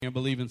I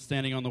believe in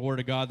standing on the Word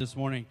of God this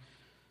morning.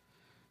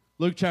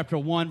 Luke chapter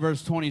 1,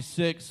 verse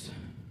 26.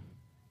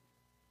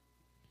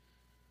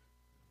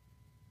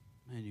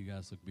 Man, you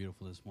guys look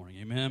beautiful this morning.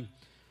 Amen.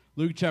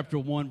 Luke chapter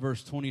 1,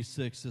 verse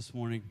 26 this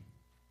morning.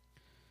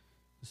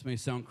 This may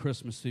sound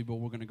Christmassy, but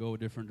we're going to go a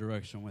different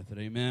direction with it.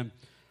 Amen.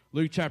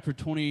 Luke chapter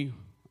 1,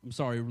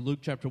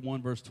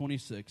 verse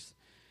 26.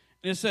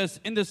 And it says,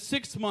 "In the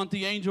 6th month,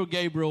 the angel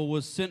Gabriel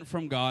was sent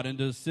from God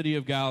into the city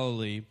of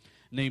Galilee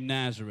named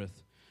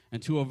Nazareth,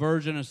 and to a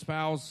virgin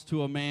espoused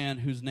to a man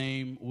whose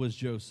name was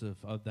Joseph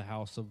of the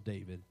house of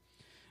David.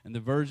 And the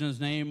virgin's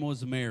name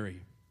was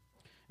Mary.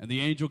 And the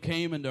angel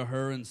came unto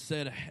her and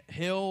said,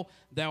 Hail,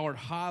 thou art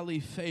highly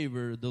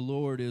favored, the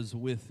Lord is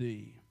with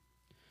thee.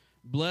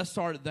 Blessed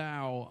art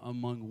thou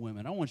among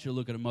women." I want you to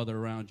look at a mother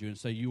around you and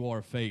say, "You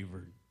are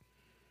favored."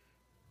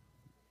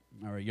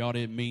 All right, y'all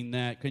didn't mean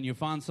that. Can you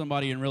find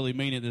somebody and really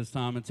mean it this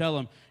time and tell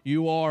them,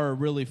 you are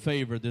really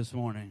favored this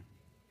morning?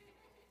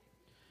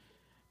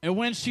 And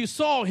when she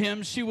saw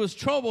him, she was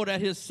troubled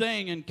at his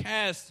saying, and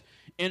cast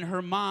in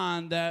her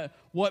mind that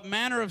what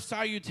manner of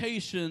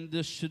salutation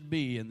this should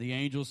be. And the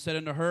angel said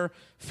unto her,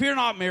 Fear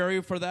not, Mary,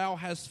 for thou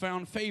hast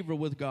found favor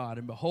with God.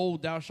 And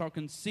behold, thou shalt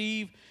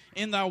conceive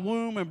in thy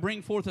womb, and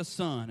bring forth a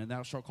son, and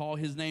thou shalt call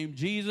his name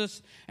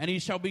Jesus. And he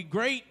shall be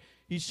great,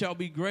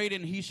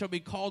 and he shall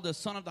be called the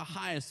Son of the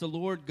Highest. The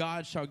Lord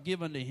God shall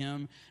give unto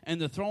him, and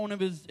the throne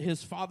of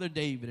his father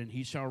David, and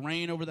he shall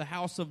reign over the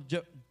house of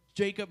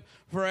Jacob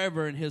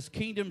forever, and his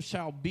kingdom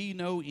shall be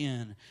no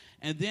end.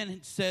 And then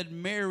said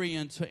Mary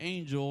unto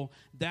angel,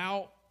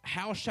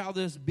 How shall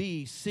this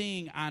be,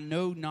 seeing I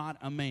know not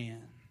a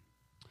man?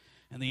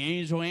 And the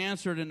angel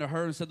answered unto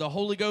her and said, The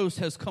Holy Ghost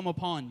has come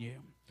upon you,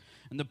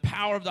 and the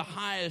power of the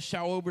highest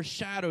shall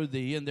overshadow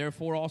thee, and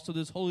therefore also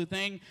this holy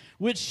thing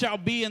which shall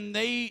be in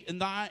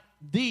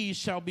thee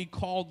shall be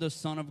called the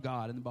Son of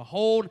God. And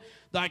behold,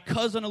 thy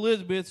cousin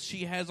Elizabeth,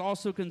 she has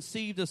also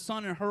conceived a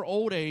son in her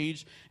old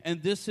age,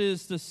 and this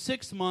is the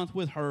 6th month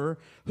with her,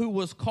 who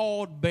was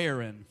called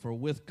barren. For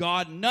with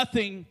God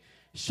nothing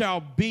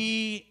shall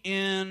be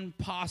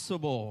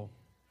impossible.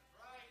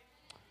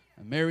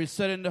 And Mary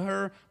said unto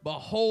her,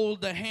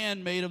 Behold, the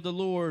handmaid of the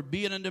Lord,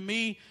 be it unto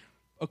me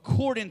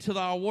according to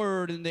thy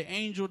word. And the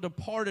angel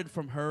departed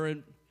from her.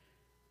 And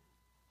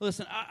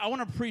listen, I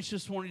want to preach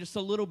this morning just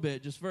a little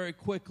bit, just very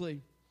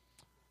quickly,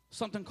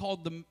 something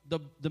called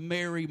the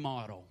Mary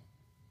model.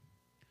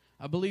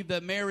 I believe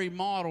that Mary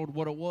modeled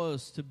what it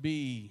was to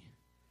be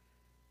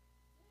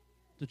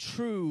the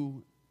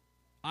true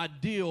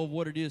ideal of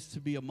what it is to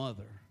be a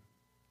mother.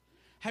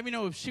 How many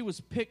know if she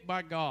was picked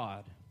by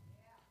God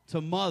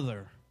to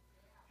mother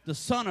the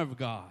Son of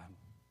God,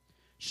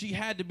 she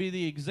had to be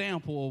the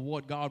example of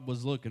what God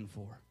was looking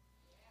for.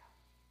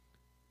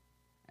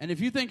 And if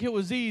you think it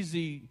was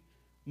easy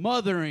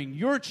mothering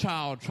your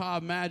child, try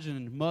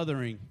imagining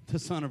mothering the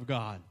Son of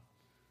God.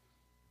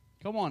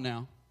 Come on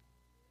now.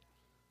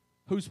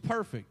 Who's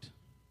perfect?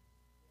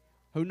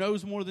 Who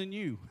knows more than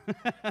you?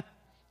 You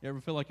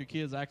ever feel like your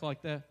kids act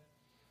like that?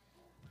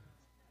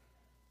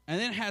 And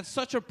then had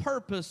such a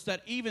purpose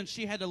that even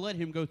she had to let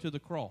him go to the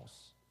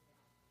cross.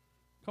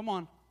 Come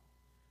on.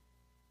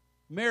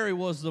 Mary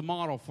was the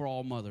model for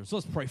all mothers.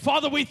 Let's pray.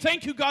 Father, we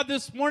thank you, God,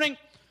 this morning.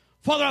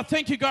 Father, I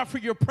thank you, God, for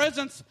your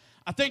presence.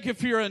 I thank you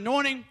for your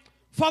anointing.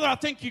 Father, I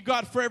thank you,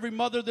 God, for every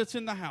mother that's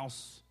in the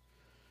house.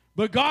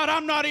 But, God,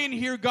 I'm not in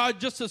here, God,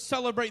 just to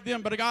celebrate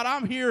them. But, God,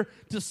 I'm here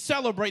to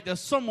celebrate that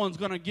someone's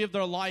going to give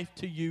their life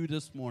to you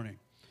this morning.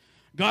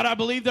 God, I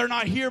believe they're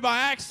not here by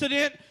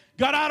accident.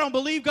 God, I don't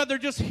believe, God, they're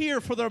just here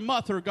for their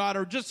mother, God,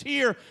 or just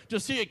here to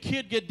see a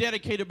kid get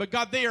dedicated. But,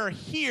 God, they are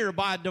here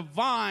by a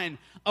divine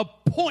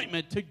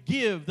appointment to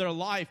give their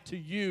life to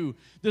you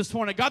this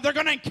morning. God, they're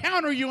going to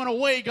encounter you in a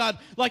way, God,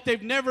 like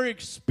they've never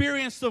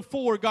experienced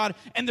before, God,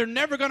 and they're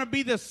never going to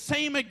be the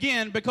same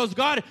again because,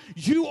 God,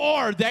 you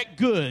are that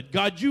good.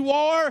 God, you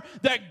are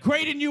that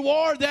great and you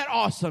are that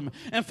awesome.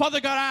 And, Father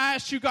God, I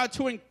ask you, God,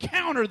 to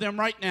encounter them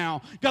right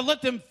now. God,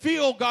 let them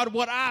feel, God,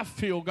 what I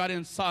feel, God,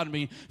 inside of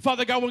me.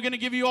 Father God, we're going to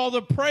give you all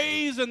the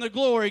praise and the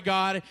glory,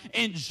 God,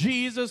 in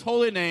Jesus'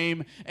 holy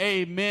name.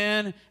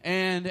 Amen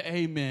and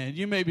amen.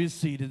 You may be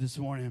seated this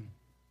morning.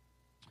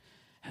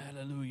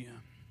 Hallelujah.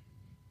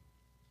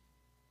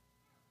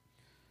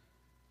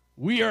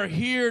 We are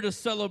here to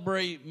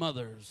celebrate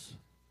mothers.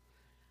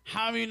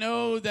 How many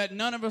know that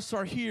none of us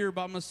are here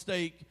by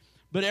mistake,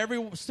 but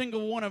every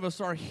single one of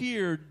us are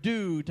here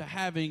due to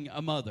having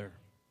a mother?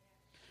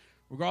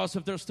 Regardless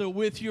if they're still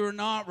with you or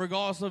not,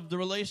 regardless of the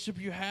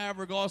relationship you have,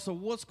 regardless of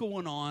what's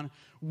going on,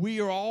 we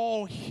are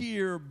all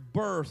here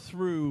birthed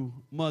through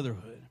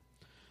motherhood.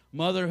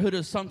 Motherhood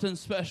is something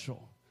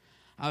special.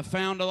 I've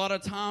found a lot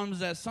of times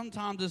that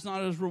sometimes it's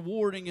not as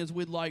rewarding as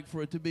we'd like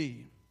for it to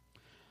be.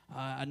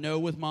 I know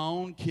with my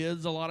own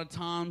kids, a lot of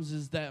times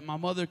is that my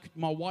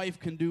wife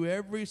can do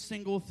every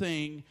single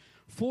thing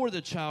for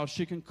the child.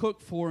 She can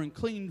cook for and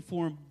clean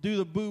for them, do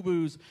the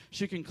boo-boos.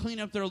 She can clean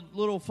up their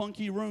little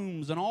funky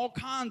rooms and all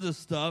kinds of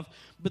stuff.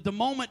 But the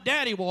moment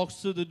daddy walks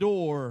through the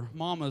door,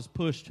 mama's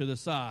pushed to the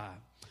side.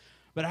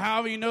 But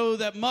how do you know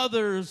that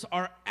mothers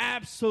are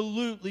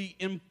absolutely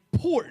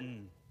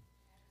important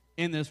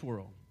in this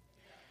world?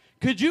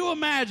 Could you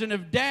imagine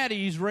if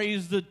daddies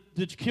raised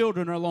the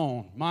children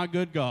alone? My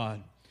good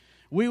God.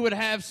 We would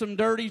have some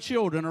dirty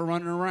children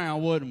running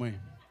around, wouldn't we?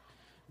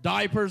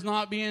 Diapers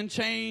not being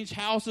changed,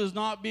 houses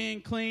not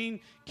being cleaned,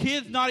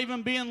 kids not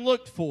even being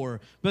looked for.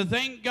 But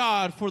thank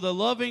God for the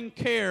loving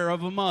care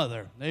of a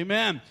mother,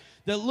 amen,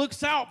 that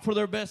looks out for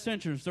their best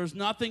interests. There's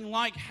nothing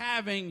like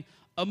having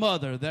a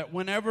mother, that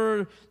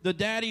whenever the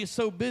daddy is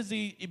so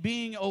busy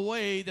being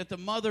away, that the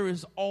mother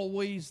is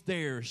always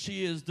there.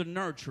 She is the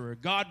nurturer.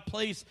 God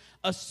placed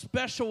a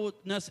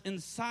specialness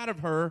inside of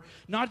her,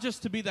 not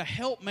just to be the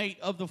helpmate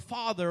of the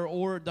father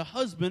or the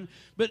husband,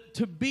 but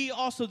to be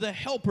also the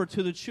helper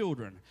to the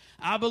children.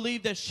 I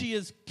believe that she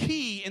is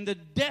key in the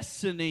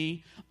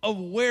destiny of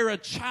where a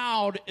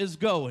child is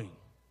going.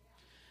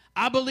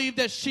 I believe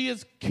that she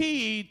is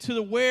key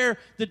to where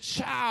the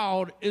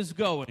child is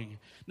going.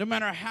 No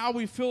matter how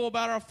we feel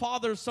about our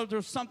fathers, so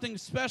there's something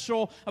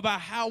special about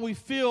how we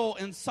feel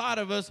inside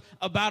of us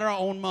about our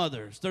own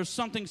mothers. There's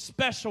something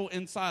special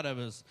inside of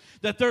us,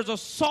 that there's a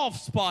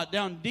soft spot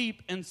down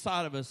deep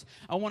inside of us.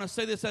 I want to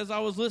say this as I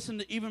was listening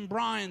to even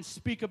Brian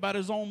speak about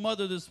his own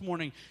mother this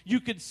morning.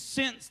 You could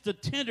sense the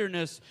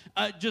tenderness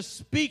just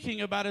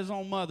speaking about his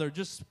own mother,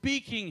 just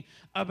speaking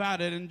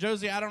about it. And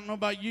Josie, I don't know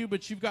about you,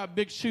 but you've got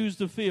big shoes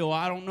to fill.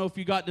 I don't know if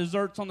you got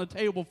desserts on the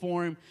table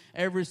for him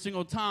every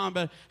single time,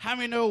 but how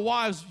many know,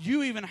 wives,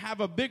 you even have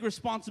a big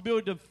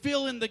responsibility to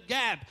fill in the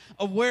gap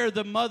of where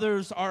the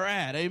mothers are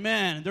at.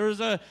 Amen. There's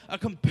a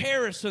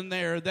comparison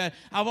there that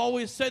I've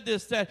always said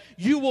this, that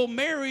you will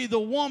marry the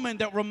woman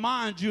that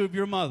reminds you of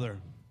your mother.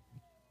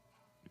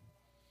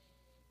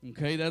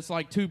 Okay, that's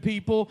like two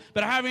people.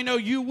 But how many know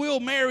you will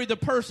marry the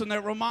person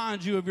that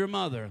reminds you of your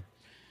mother?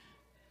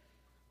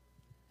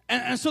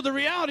 And so the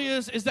reality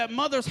is that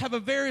mothers have a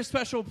very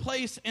special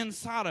place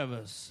inside of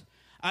us.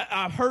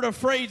 I've heard a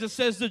phrase that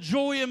says the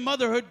joy in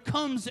motherhood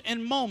comes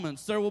in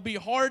moments. There will be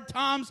hard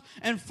times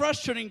and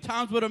frustrating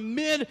times, but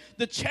amid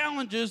the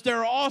challenges, there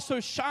are also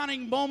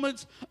shining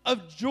moments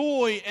of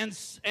joy and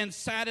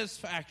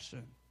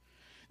satisfaction.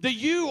 That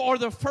you are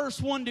the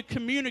first one to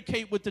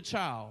communicate with the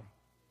child.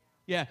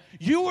 Yeah,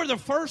 you are the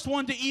first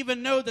one to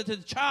even know that the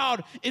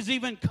child is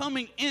even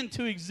coming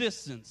into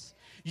existence.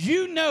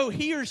 You know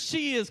he or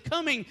she is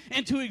coming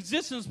into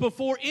existence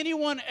before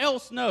anyone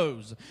else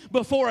knows.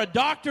 Before a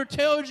doctor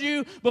tells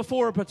you,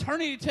 before a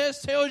paternity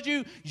test tells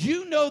you,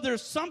 you know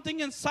there's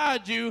something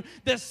inside you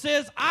that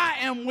says, I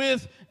am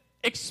with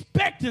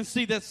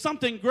expectancy that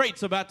something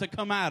great's about to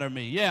come out of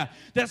me. Yeah,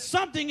 that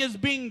something is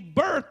being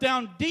birthed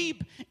down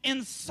deep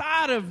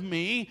inside of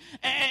me.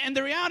 And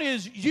the reality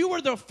is you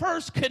are the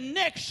first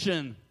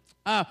connection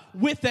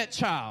with that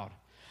child.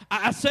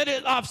 I've said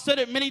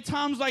it many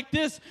times like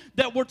this,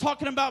 that we're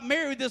talking about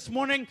Mary this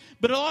morning,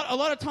 but a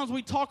lot of times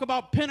we talk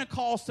about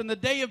Pentecost and the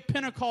day of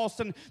Pentecost,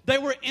 and they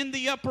were in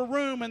the upper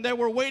room and they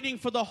were waiting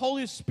for the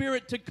Holy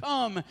Spirit to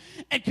come.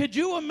 And could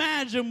you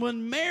imagine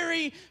when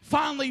Mary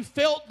finally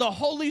felt the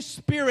Holy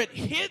Spirit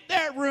hit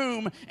that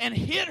room and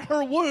hit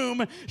her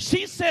womb,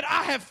 she said,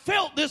 I have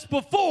felt this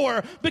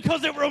before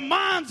because it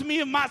reminds me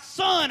of my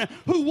son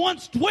who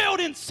once dwelled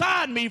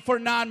inside me for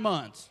 9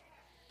 months.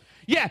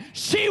 Yeah,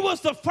 she was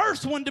the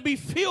first one to be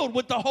filled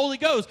with the Holy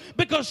Ghost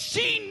because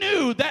she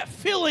knew that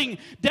feeling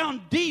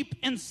down deep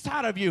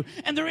inside of you.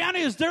 And the reality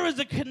is there is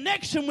a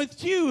connection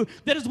with you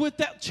that is with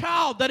that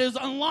child that is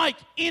unlike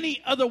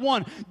any other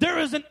one. There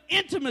is an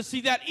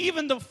intimacy that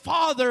even the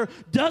father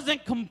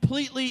doesn't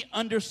completely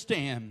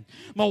understand.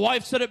 My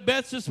wife said it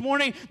best this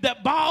morning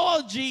that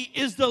biology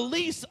is the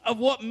least of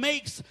what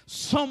makes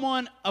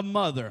someone a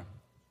mother.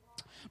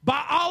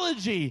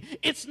 Biology,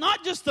 it's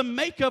not just the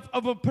makeup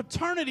of a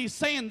paternity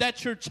saying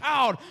that's your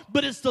child,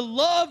 but it's the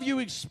love you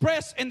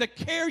express and the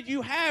care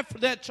you have for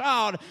that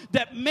child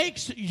that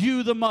makes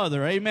you the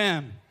mother.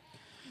 Amen.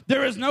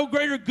 There is no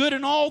greater good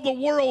in all the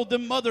world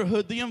than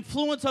motherhood. The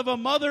influence of a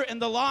mother in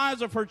the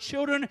lives of her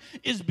children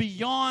is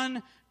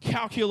beyond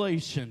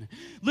calculation.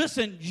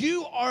 Listen,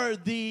 you are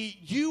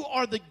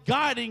the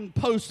guiding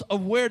post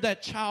of where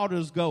that child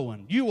is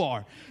going. You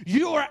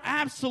are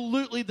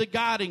absolutely the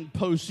guiding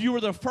post. You are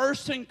the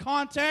first in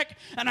contact,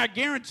 and I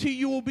guarantee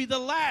you will be the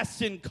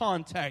last in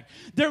contact.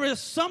 There is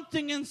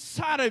something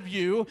inside of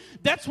you.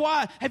 That's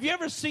why, have you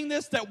ever seen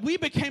this, that we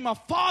became a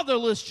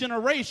fatherless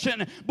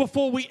generation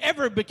before we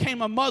ever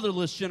became a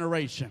motherless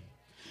generation?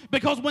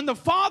 Because when the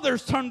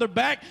fathers turn their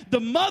back, the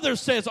mother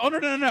says, oh,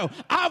 no.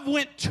 I've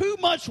went too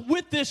much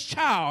with this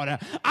child.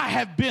 I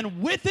have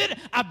been with it.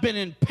 I've been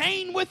in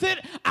pain with it.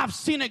 I've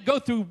seen it go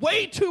through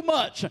way too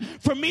much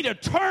for me to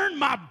turn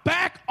my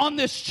back on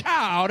this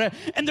child.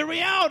 And the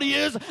reality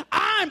is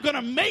I'm going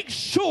to make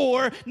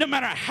sure no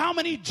matter how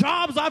many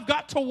jobs I've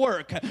got to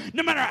work,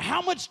 no matter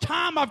how much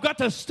time I've got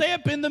to stay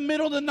up in the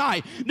middle of the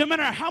night, no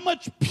matter how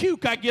much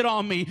puke I get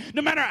on me,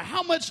 no matter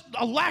how much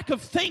a lack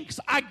of thanks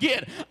I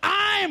get,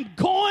 I am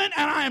going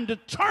and I am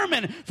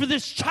determined for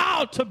this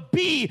child to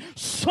be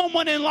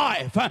someone in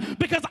life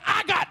because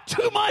I got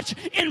too much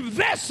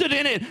invested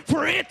in it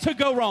for it to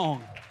go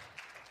wrong.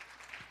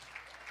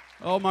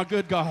 Oh, my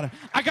good God.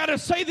 I got to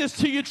say this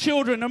to you,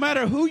 children, no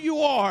matter who you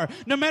are,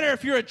 no matter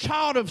if you're a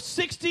child of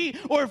 60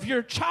 or if you're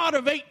a child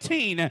of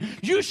 18,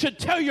 you should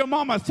tell your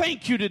mama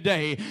thank you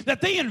today, that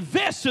they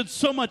invested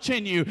so much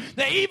in you,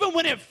 that even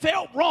when it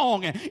felt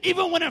wrong,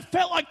 even when it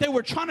felt like they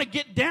were trying to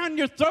get down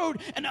your throat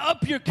and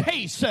up your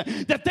case,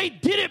 that they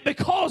did it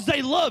because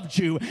they loved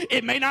you.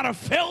 It may not have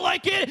felt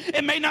like it.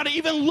 It may not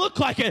even look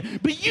like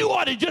it, but you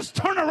ought to just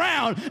turn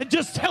around and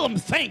just tell them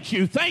thank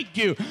you, thank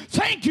you,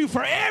 thank you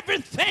for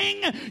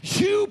everything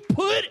you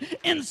put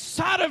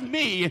inside of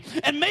me.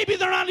 And maybe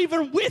they're not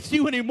even with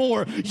you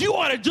anymore. You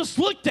ought to just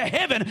look to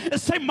heaven and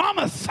say,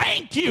 Mama,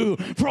 thank you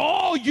for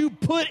all you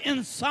put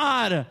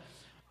inside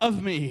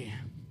of me.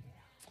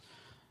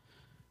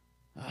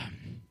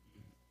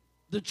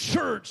 The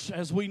church,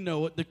 as we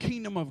know it, the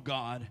kingdom of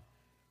God,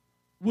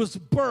 was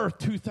birthed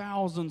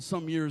 2,000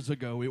 some years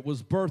ago. It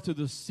was birthed through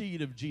the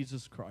seed of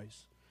Jesus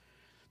Christ.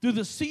 Through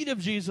the seed of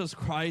Jesus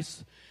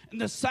Christ and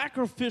the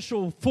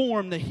sacrificial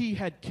form that he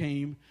had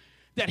came,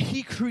 that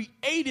he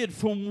created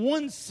from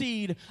one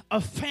seed a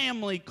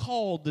family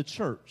called the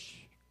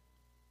church.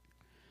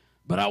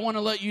 But I want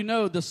to let you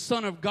know the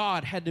Son of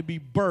God had to be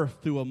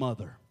birthed through a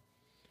mother.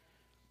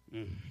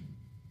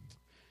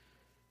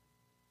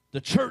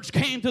 The church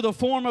came to the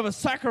form of a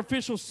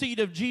sacrificial seed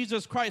of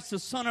Jesus Christ, the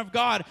Son of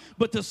God.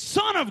 But the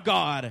Son of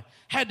God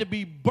had to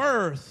be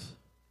birthed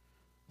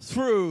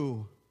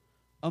through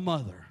a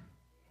mother.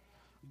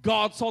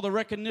 God saw the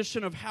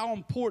recognition of how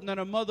important that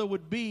a mother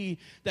would be,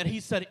 that he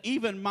said,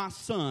 even my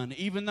son,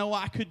 even though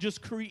I could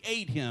just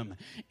create him,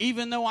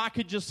 even though I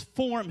could just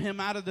form him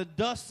out of the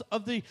dust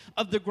of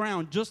the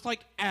ground, just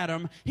like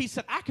Adam, he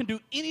said, I can do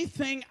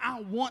anything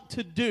I want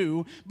to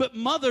do, but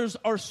mothers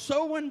are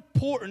so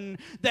important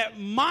that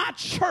my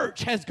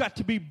church has got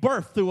to be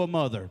birthed through a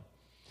mother.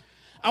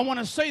 I want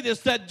to say this,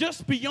 that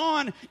just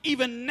beyond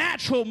even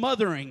natural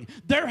mothering,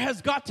 there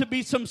has got to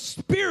be some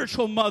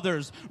spiritual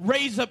mothers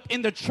raised up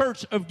in the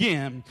church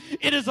again.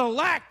 It is a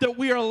lack that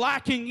we are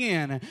lacking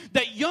in,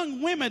 that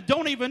young women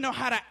don't even know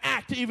how to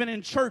act even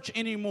in church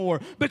anymore,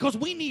 because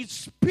we need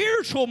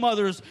spiritual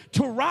mothers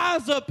to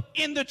rise up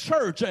in the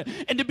church.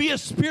 And to be a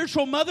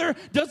spiritual mother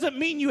doesn't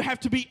mean you have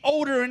to be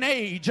older in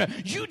age.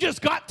 You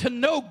just got to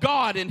know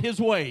God in his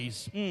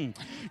ways.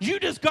 You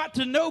just got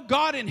to know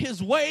God in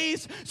his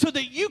ways so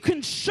that you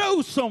can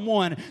show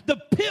someone the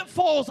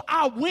pitfalls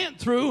I went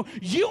through.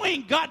 You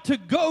ain't got to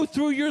go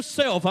through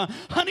yourself.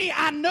 Honey,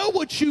 I know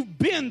what you've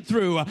been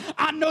through.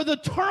 I know the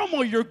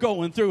turmoil you're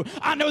going through.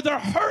 I know the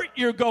hurt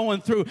you're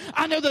going through.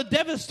 I know the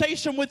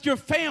devastation with your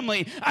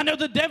family. I know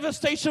the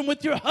devastation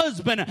with your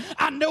husband.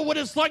 I know what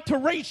it's like to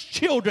raise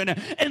children.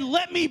 And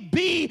let me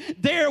be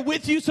there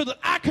with you so that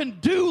I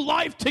can do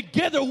life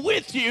together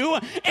with you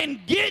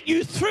and get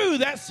you through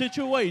that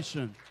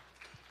situation.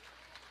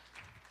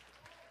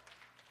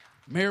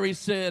 Mary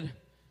said,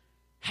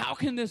 how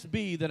can this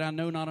be that I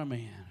know not a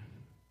man?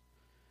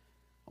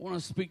 I want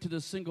to speak to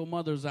the single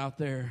mothers out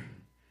there.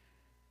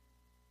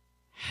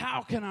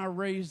 How can I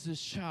raise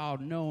this child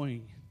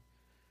knowing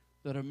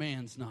that a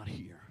man's not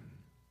here?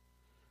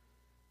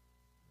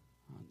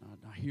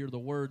 I hear the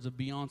words of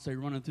Beyonce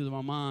running through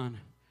my mind.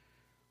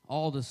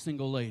 All the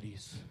single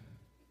ladies.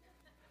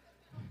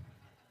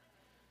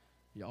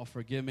 Y'all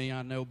forgive me.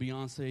 I know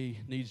Beyonce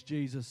needs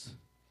Jesus.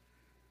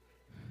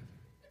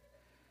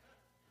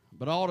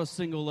 But all the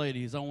single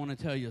ladies, I want to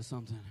tell you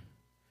something.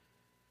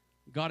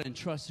 God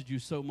entrusted you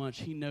so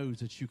much, he knows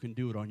that you can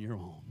do it on your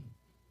own.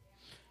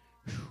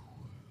 Whew.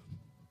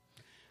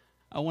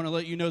 I want to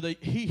let you know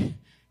that he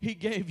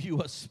gave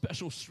you a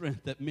special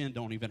strength that men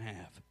don't even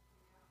have.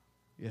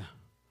 Yeah.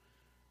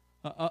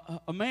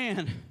 A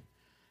man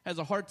has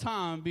a hard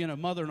time being a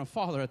mother and a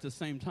father at the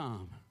same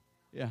time.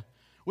 Yeah.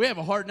 We have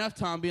a hard enough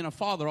time being a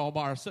father all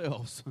by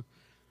ourselves. All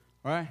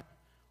right?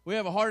 We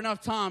have a hard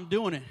enough time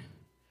doing it.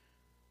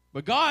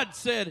 But God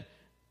said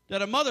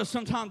that a mother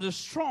sometimes is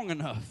strong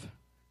enough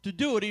to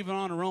do it even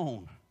on her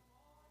own.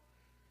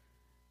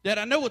 That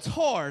I know it's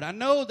hard. I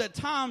know that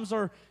times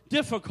are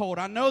difficult.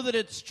 I know that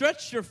it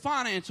stretched your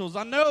financials.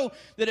 I know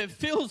that it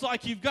feels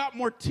like you've got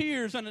more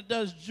tears than it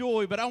does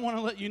joy. But I want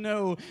to let you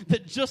know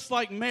that just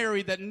like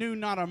Mary that knew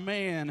not a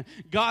man,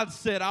 God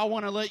said, I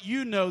want to let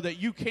you know that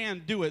you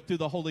can do it through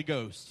the Holy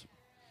Ghost.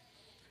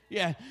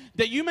 Yeah,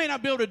 that you may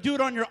not be able to do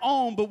it on your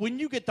own, but when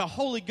you get the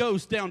Holy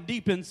Ghost down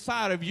deep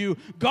inside of you,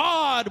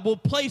 God will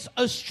place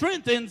a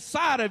strength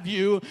inside of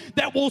you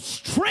that will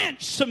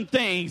stretch some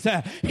things.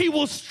 He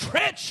will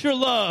stretch your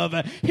love.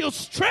 He'll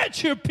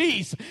stretch your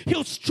peace.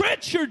 He'll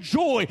stretch your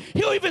joy.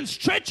 He'll even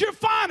stretch your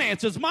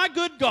finances. My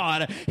good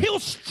God,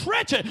 he'll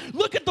stretch it.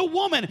 Look at the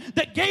woman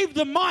that gave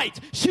the mite.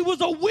 She was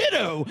a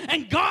widow,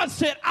 and God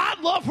said, I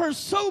love her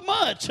so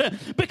much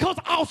because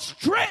I'll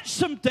stretch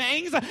some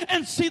things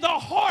and see the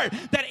heart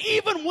that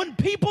even when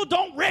people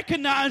don't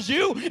recognize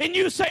you and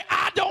you say,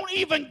 I don't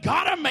even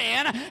got a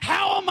man,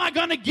 how am I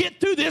going to get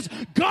through this?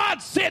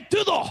 God said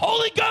through the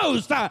Holy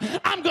Ghost,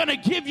 I'm going to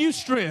give you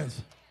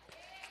strength.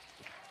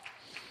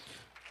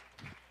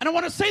 And I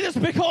want to say this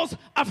because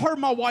I've heard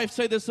my wife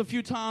say this a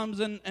few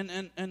times, and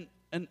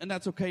and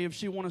that's okay. If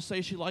she want to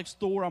say she likes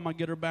Thor, I'm going to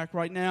get her back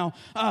right now.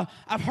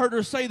 I've heard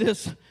her say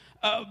this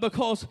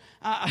because,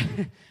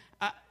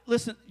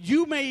 listen,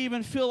 you may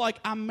even feel like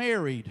I'm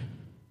married,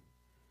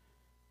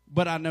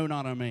 but I know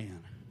not a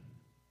man.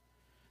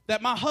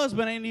 That my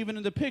husband ain't even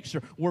in the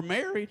picture. We're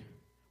married.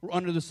 We're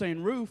under the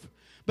same roof.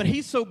 But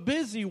he's so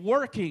busy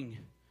working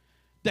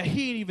that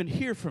he ain't even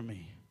here for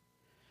me.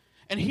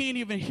 And he ain't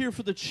even here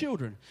for the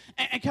children.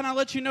 And can I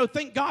let you know,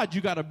 thank God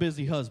you got a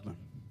busy husband.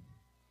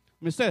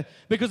 Instead,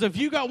 because if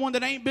you got one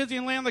that ain't busy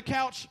and lay on the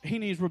couch, he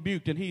needs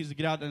rebuked and he needs to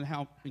get out and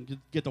help and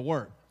get to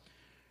work.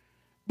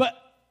 But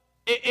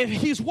if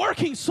he's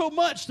working so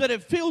much that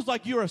it feels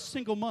like you're a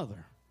single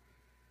mother.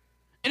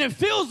 And it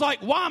feels like,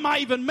 why am I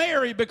even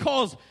married?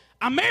 Because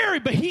I'm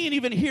married, but he ain't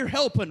even here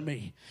helping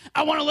me.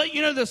 I want to let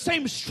you know the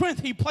same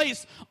strength he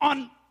placed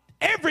on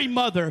every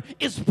mother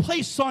is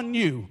placed on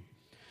you.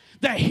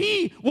 That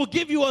he will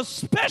give you a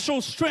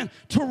special strength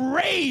to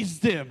raise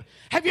them.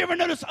 Have you ever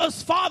noticed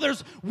us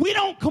fathers, we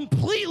don't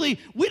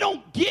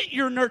get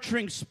your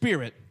nurturing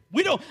spirit.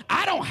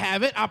 I don't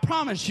have it, I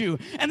promise you.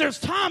 And there's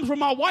times where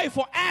my wife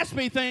will ask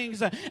me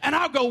things, and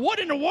I'll go, what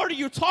in the world are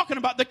you talking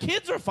about? The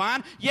kids are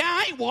fine. Yeah,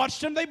 I ain't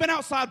watched them. They've been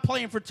outside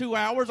playing for 2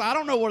 hours. I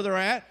don't know where they're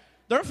at.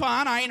 They're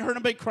fine. I ain't heard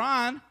them be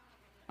crying.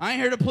 I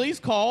ain't heard the police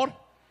called.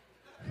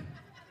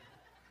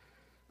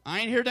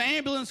 I ain't heard the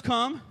ambulance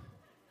come.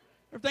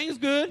 Everything's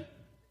good.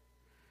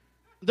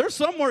 They're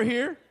somewhere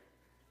here.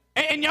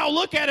 And y'all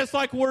look at us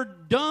like we're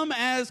dumb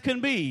as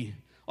can be.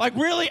 Like,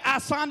 really? I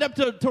signed up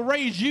to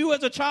raise you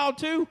as a child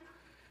too?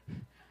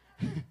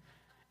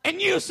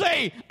 And you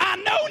say, I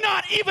know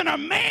not even a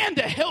man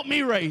to help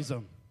me raise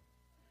them.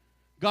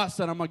 God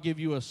said, I'm going to give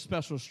you a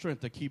special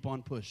strength to keep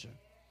on pushing.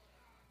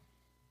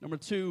 Number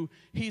 2,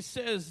 he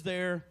says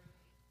there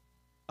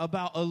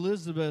about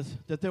Elizabeth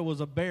that there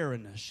was a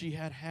barrenness. She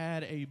had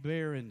a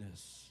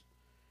barrenness.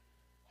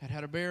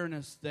 Had a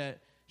barrenness that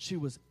she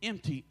was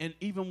empty and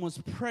even was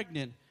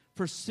pregnant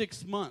for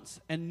 6 months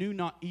and knew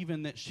not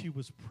even that she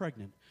was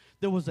pregnant.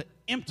 There was an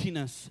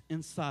emptiness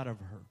inside of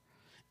her.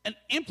 An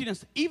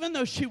emptiness, even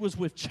though she was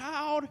with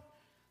child,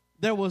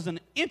 there was an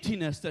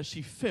emptiness that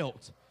she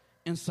felt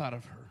inside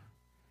of her.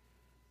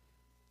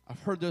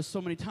 I've heard this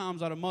so many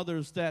times out of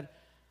mothers that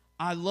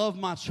I love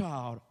my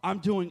child. I'm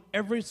doing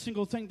every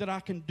single thing that I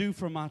can do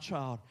for my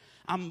child.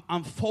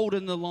 I'm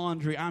folding the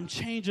laundry. I'm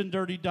changing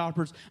dirty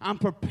diapers. I'm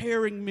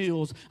preparing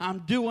meals. I'm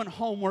doing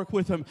homework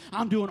with them.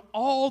 I'm doing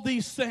all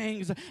these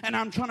things, and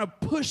I'm trying to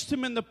push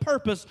them in the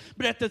purpose.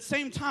 But at the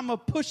same time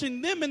of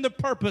pushing them in the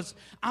purpose,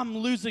 I'm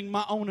losing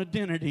my own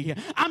identity.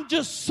 I'm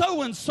just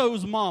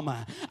so-and-so's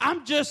mama.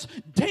 I'm just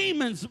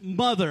Damon's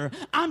mother.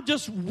 I'm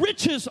just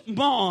Rich's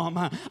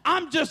mom.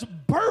 I'm just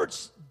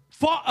Bert's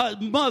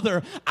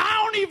mother.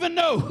 I don't even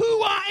know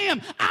who I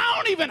am. I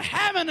don't even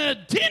have an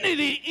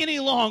identity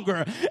any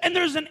longer. And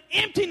there's an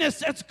emptiness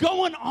that's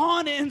going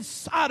on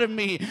inside of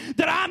me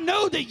that I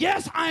know that,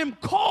 yes, I am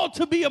called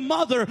to be a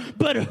mother,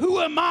 but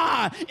who am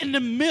I in the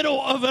middle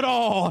of it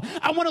all?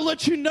 I want to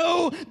let you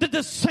know that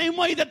the same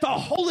way that the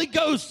Holy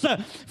Ghost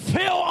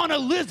fell on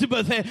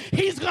Elizabeth,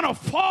 he's going to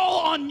fall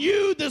on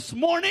you this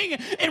morning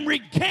and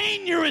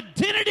regain your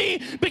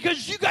identity,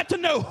 because you got to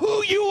know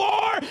who you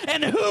are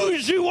and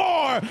whose you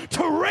are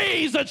to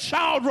raise a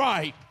child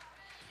right.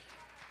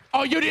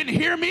 Oh, you didn't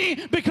hear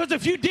me? Because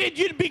if you did,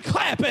 you'd be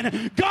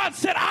clapping. God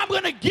said, I'm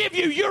going to give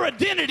you your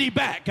identity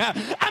back.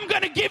 I'm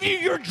going to give you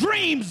your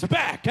dreams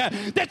back.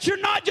 That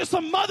you're not just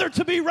a mother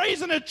to be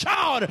raising a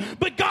child,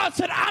 but God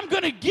said, I'm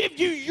going to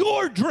give you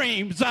your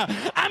dreams.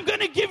 I'm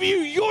going to give you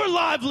your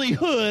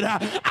livelihood.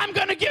 I'm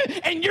going to give,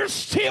 and you're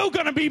still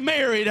going to be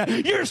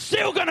married. You're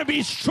still going to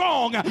be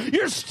strong.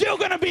 You're still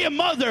going to be a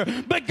mother.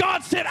 But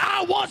God said,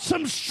 I want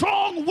some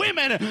strong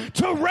women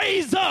to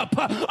raise up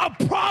a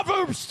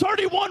Proverbs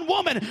 31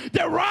 woman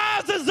that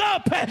rises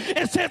up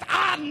and says,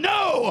 I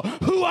know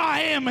who I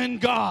am in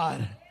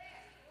God.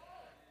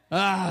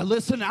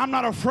 Listen, I'm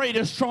not afraid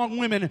of strong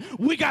women.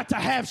 We got to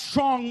have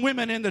strong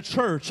women in the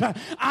church.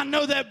 I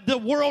know that the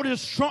world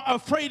is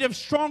afraid of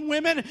strong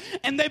women,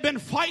 and they've been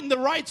fighting the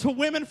rights of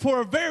women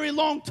for a very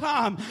long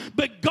time.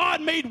 But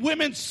God made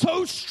women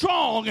so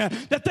strong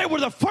that they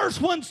were the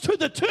first ones to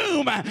the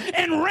tomb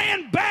and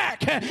ran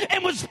back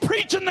and was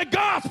preaching the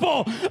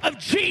gospel of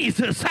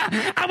Jesus.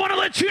 I want to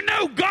let you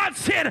know, God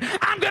said,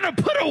 I'm going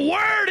to put a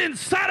word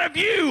inside of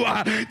you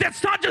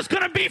that's not just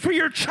going to be for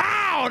your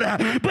child,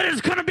 but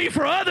it's going to be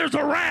for others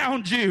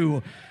around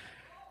you.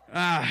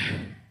 Number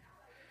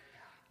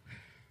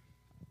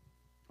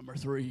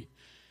 3,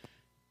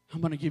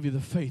 I'm going to give you the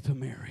faith of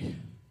Mary.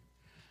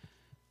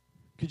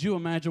 Could you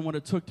imagine what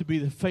it took to be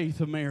the faith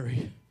of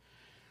Mary?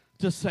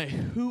 To say,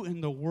 who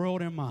in the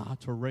world am I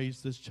to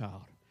raise this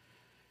child?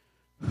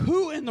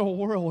 Who in the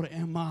world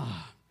am I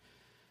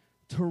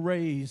to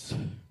raise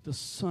the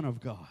Son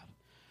of God?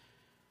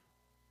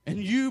 And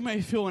you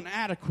may feel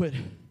inadequate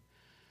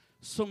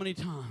so many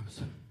times,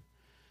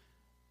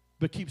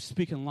 but keep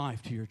speaking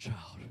life to your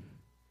child.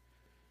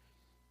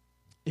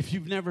 If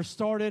you've never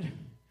started,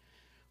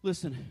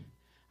 listen,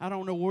 I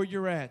don't know where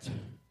you're at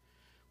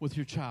with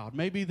your child.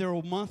 Maybe they're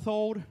a month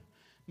old.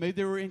 Maybe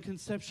they were in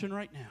conception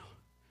right now.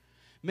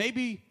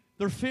 Maybe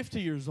they're 50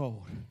 years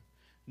old.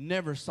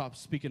 Never stop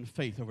speaking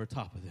faith over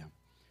top of them.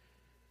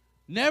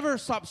 Never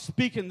stop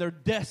speaking their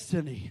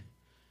destiny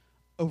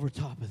over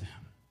top of them.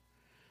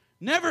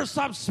 Never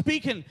stop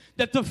speaking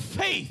that the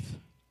faith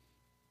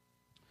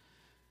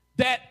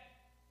that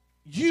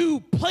you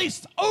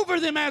placed over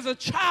them as a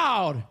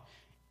child,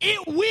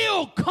 it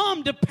will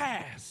come to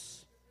pass.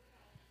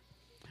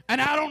 And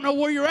I don't know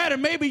where you're at,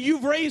 and maybe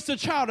you've raised a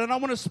child, and I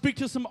want to speak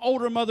to some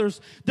older mothers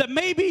that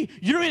maybe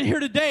you're in here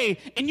today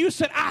and you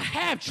said, I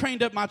have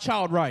trained up my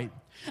child right.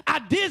 I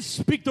did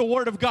speak the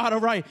word of God all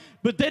right,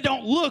 but they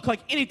don't look like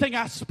anything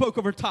I spoke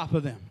over top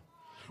of them.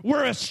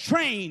 We're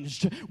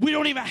estranged. We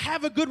don't even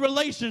have a good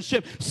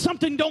relationship.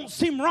 Something don't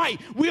seem right.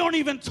 We don't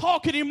even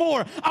talk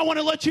anymore. I want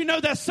to let you know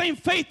that same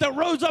faith that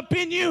rose up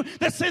in you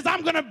that says,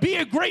 I'm going to be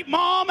a great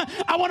mom.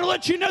 I want to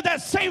let you know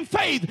that same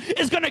faith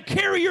is going to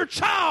carry your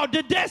child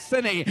to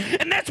destiny.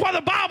 And that's why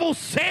the Bible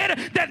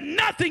said that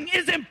nothing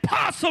is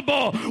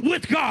impossible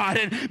with God.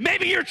 And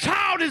maybe your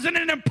child is in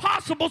an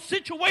impossible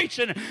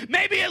situation.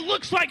 Maybe it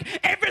looks like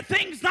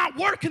everything's not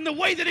working the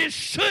way that it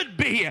should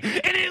be.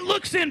 And it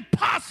looks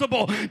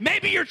impossible.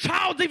 Maybe your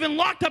child's even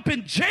locked up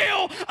in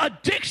jail,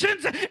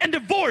 addictions, and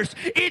divorce.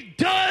 It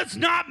does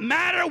not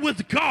matter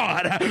with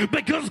God,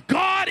 because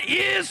God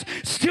is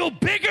still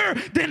bigger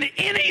than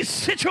any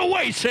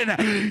situation.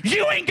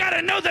 You ain't got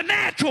to know the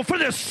natural for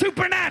the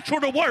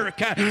supernatural to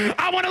work.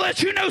 I want to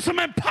let you know some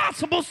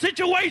impossible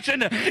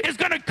situation is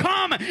going to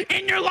come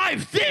in your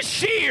life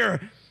this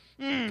year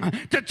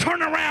to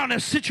turn around a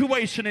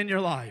situation in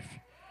your life.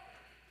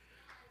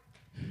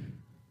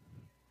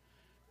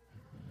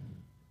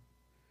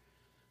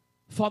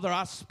 Father,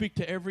 I speak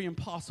to every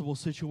impossible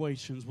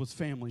situations with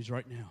families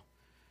right now.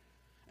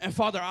 And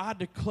Father, I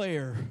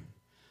declare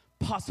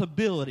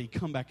possibility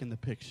come back in the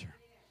picture.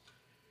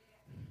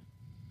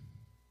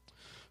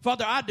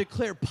 Father, I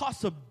declare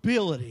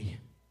possibility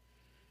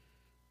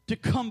to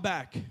come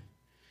back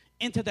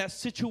into that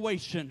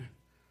situation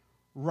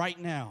right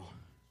now.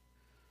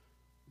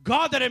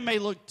 God, that it may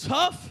look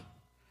tough,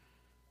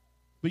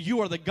 but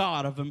you are the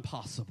God of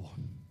impossible.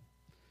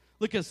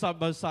 Look at side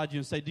by side you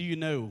and say, do you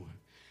know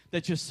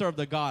that you serve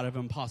the God of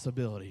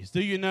impossibilities?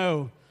 Do you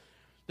know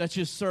that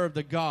you serve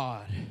the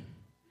God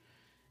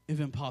of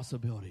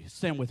impossibilities?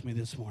 Stand with me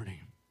this morning.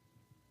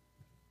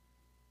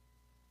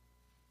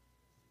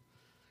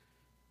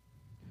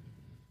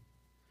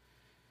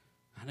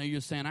 I know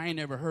you're saying, I ain't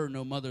never heard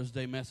no Mother's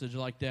Day message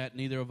like that.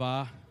 Neither have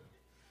I.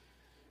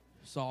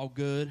 It's all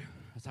good.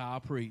 That's how I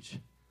preach.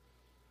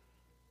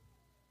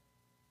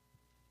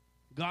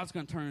 God's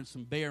going to turn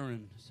some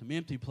barren, some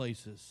empty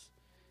places.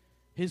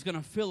 He's going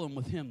to fill them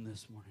with Him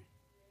this morning.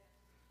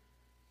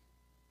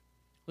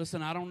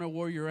 Listen, I don't know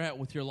where you're at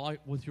with your life,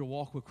 with your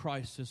walk with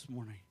Christ this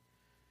morning.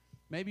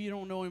 Maybe you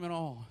don't know Him at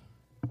all.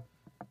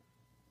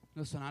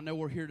 Listen, I know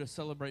we're here to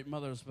celebrate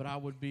mothers, but I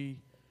would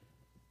be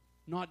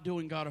not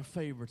doing God a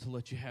favor to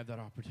let you have that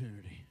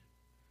opportunity.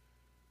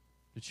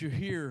 That you're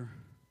here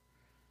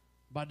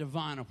by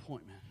divine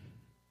appointment.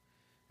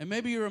 And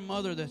maybe you're a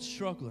mother that's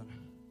struggling.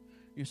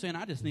 You're saying,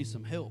 I just need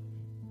some help.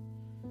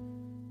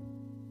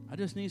 I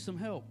just need some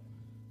help.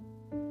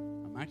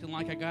 I'm acting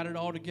like I got it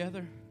all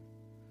together.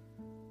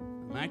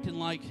 I'm acting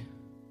like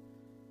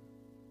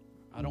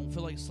I don't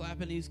feel like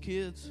slapping these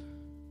kids.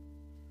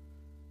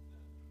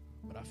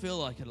 But I feel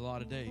like it a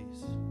lot of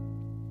days.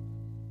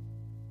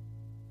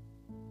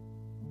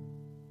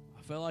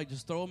 I feel like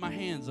just throwing my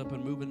hands up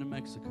and moving to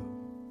Mexico.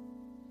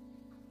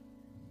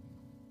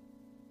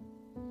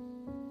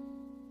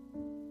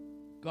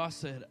 God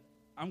said,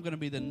 I'm going to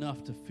be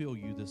enough to fill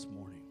you this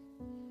morning.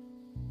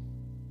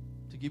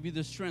 To give you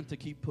the strength to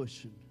keep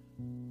pushing.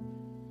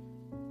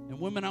 And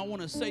women, I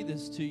want to say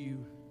this to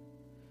you.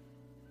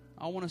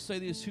 I want to say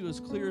this to you as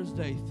clear as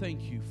day.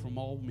 Thank you from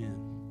all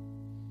men.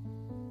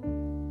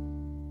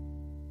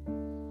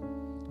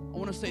 I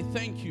want to say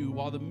thank you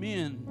while the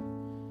men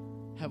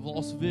have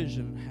lost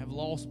vision, have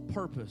lost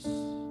purpose,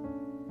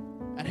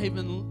 and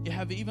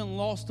have even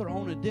lost their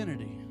own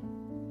identity.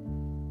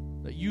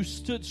 That you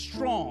stood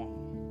strong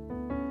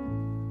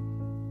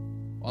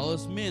while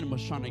us men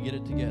was trying to get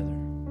it together.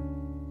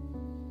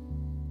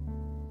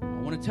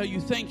 I want to tell you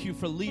thank you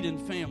for leading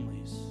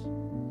families.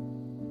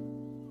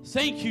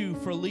 Thank you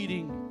for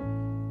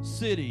leading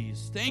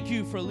cities. Thank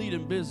you for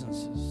leading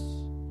businesses.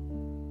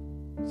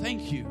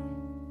 Thank you.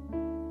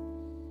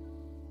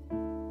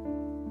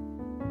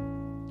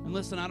 And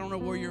listen, I don't know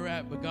where you're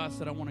at, but God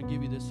said I want to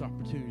give you this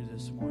opportunity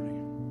this morning.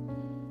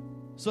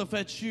 So if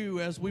that's you,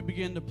 as we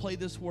begin to play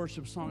this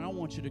worship song, I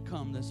want you to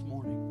come this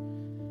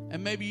morning.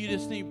 And maybe you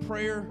just need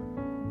prayer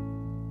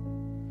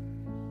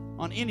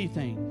on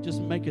anything. Just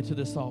make it to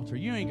this altar.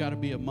 You ain't got to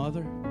be a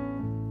mother.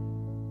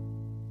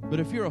 But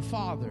if you're a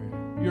father,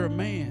 you're a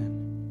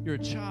man, you're a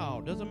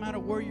child, doesn't matter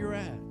where you're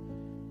at,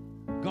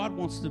 God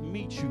wants to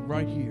meet you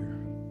right here.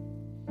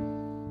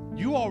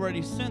 You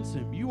already sense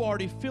Him. You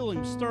already feel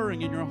Him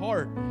stirring in your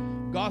heart.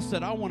 God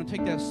said, I want to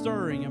take that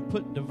stirring and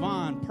put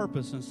divine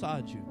purpose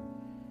inside you.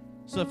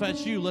 So if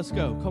that's you, let's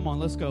go. Come on,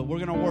 let's go.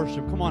 We're going to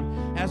worship. Come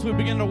on. As we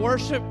begin to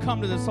worship,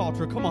 come to this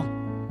altar. Come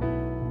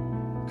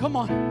on. Come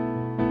on.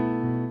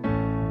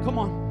 Come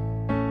on.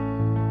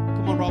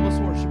 Come on, Rob. Let's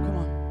worship. Come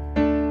on.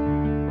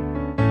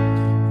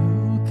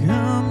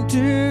 Come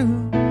to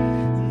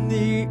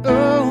the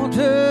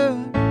altar.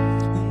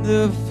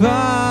 The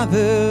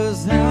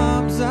Father's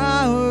arms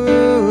are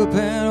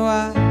open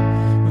wide.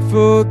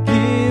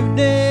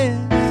 Forgiveness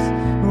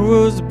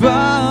was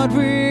bought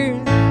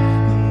with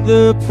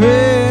the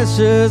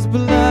precious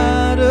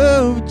blood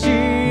of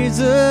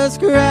Jesus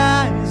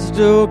Christ.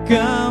 Oh,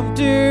 come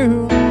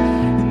to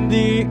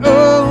the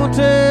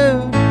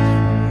altar.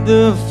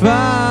 The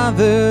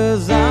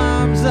Father's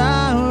arms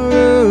are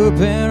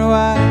open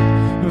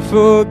wide.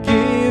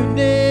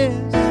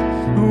 Forgiveness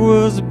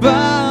was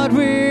bought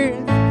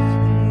with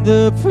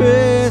the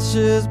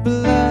precious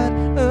blood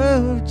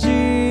of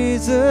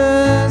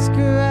Jesus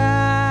Christ.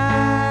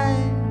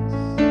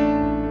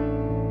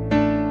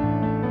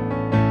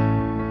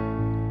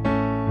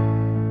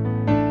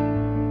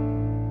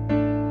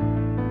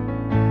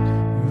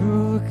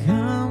 Oh,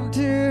 come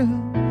to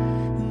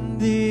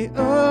the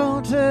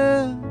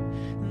altar.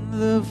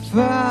 The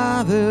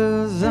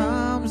Father's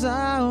arms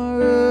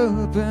are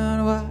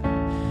open wide.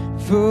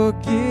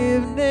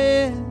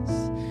 Forgiveness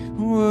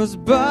was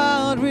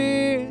bought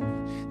with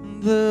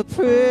the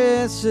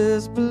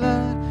precious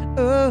blood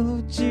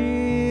of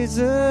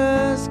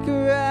Jesus Christ.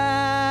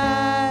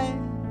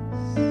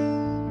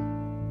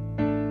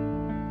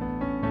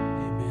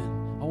 Amen.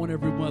 I want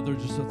every mother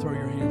just to throw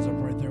your hands up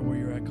right there where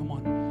you're at. Come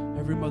on.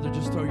 Every mother,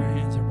 just throw your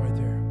hands up right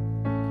there.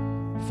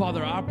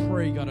 Father, I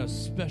pray, God, a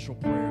special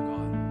prayer,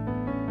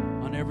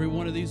 God, on every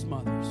one of these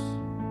mothers.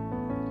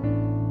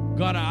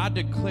 God, I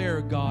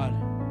declare, God,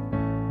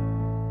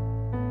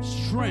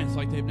 strength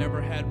like they've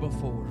never had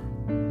before.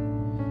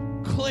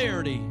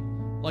 Clarity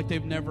like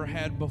they've never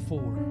had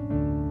before.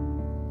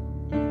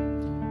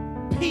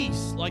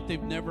 Peace like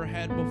they've never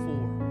had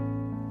before.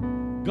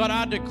 God,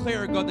 I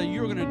declare, God, that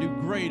you're going to do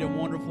great and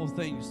wonderful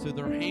things through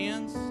their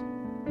hands,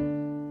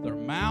 their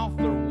mouth,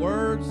 their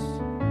words,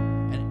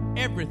 and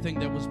everything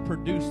that was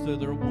produced through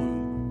their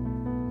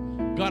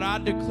womb. God, I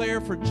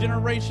declare for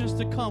generations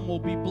to come will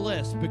be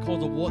blessed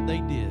because of what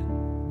they did.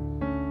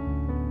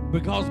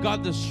 Because,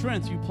 God, the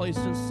strength you placed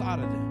inside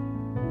of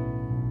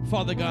them.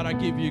 Father God, I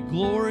give you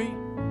glory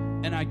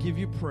and I give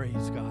you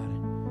praise, God.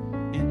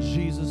 In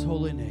Jesus'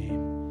 holy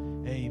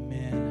name,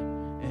 amen.